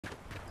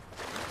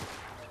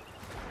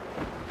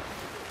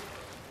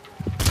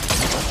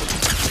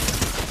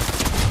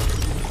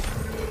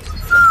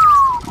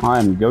I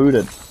am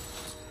goaded.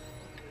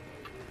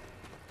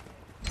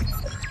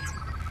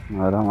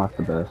 No, I don't like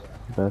the burst.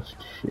 Burst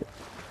shit.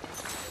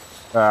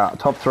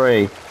 Top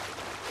 3.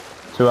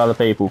 2 other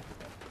people.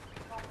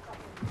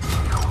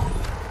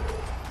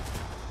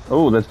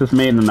 Oh, there's just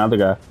me and another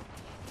guy.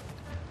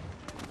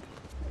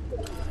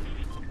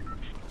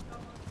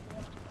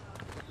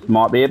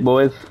 Might be it,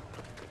 boys.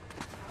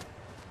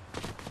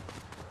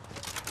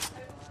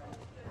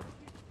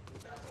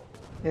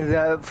 Is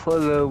that for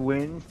the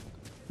win?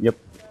 Yep.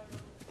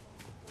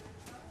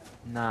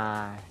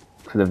 Nah.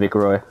 For the Vic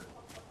Roy.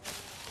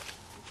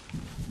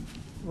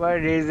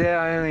 What is it,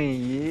 only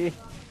you?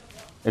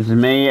 It's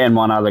me and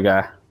one other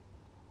guy.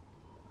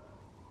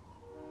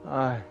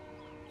 Oh.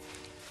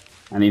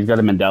 And he's got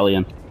a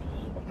medallion.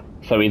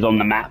 So he's on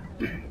the map.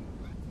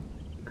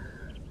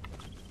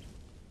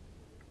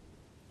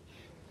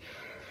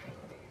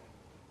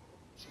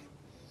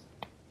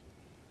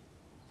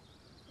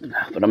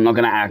 But I'm not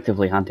going to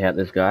actively hunt out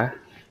this guy.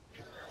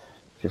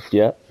 Just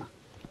yet.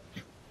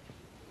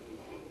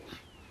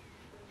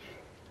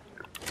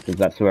 Because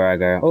that's where I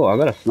go, oh, I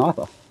got a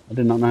sniper. I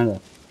did not know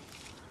that.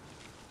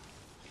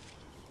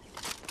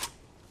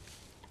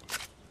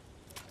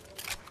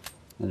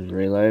 Let's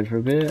reload for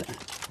a bit.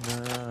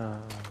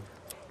 No.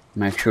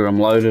 Make sure I'm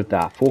loaded.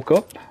 Fork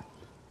up.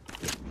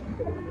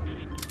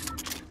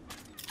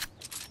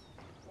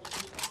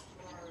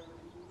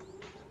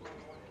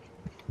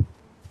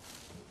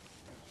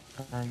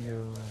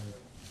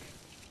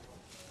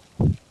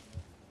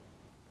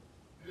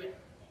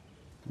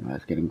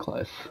 That's getting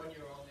close.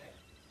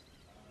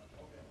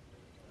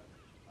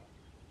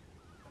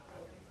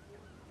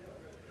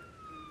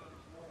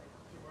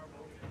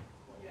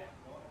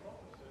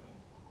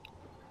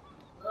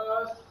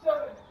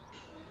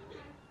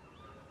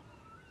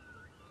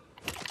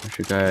 I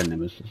should go ahead and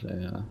nemesis say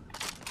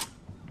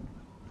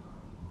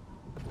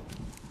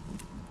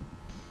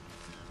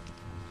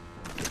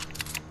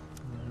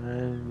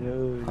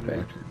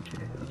okay,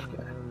 let's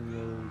go.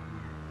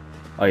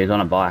 Oh, he's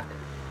on a bike.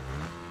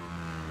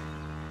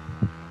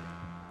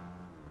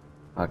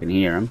 I can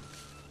hear him.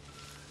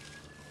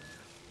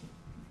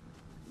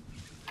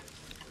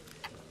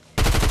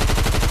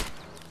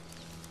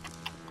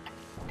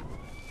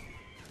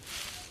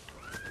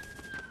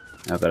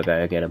 I've got to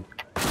go get him.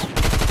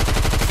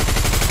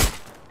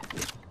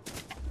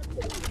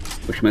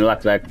 Wish me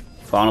luck, Zach.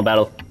 Final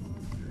battle.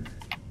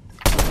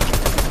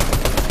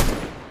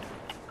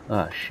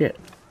 Oh shit.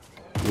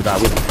 We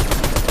got with.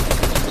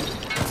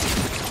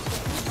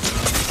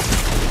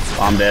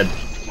 I'm dead.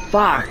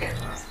 Fuck!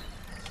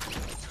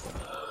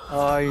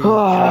 Oh, you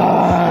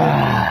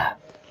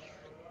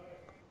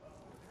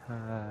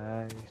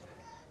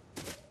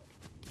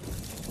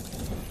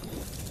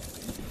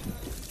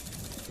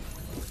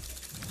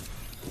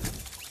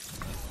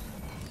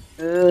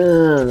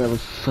that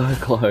was so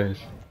close.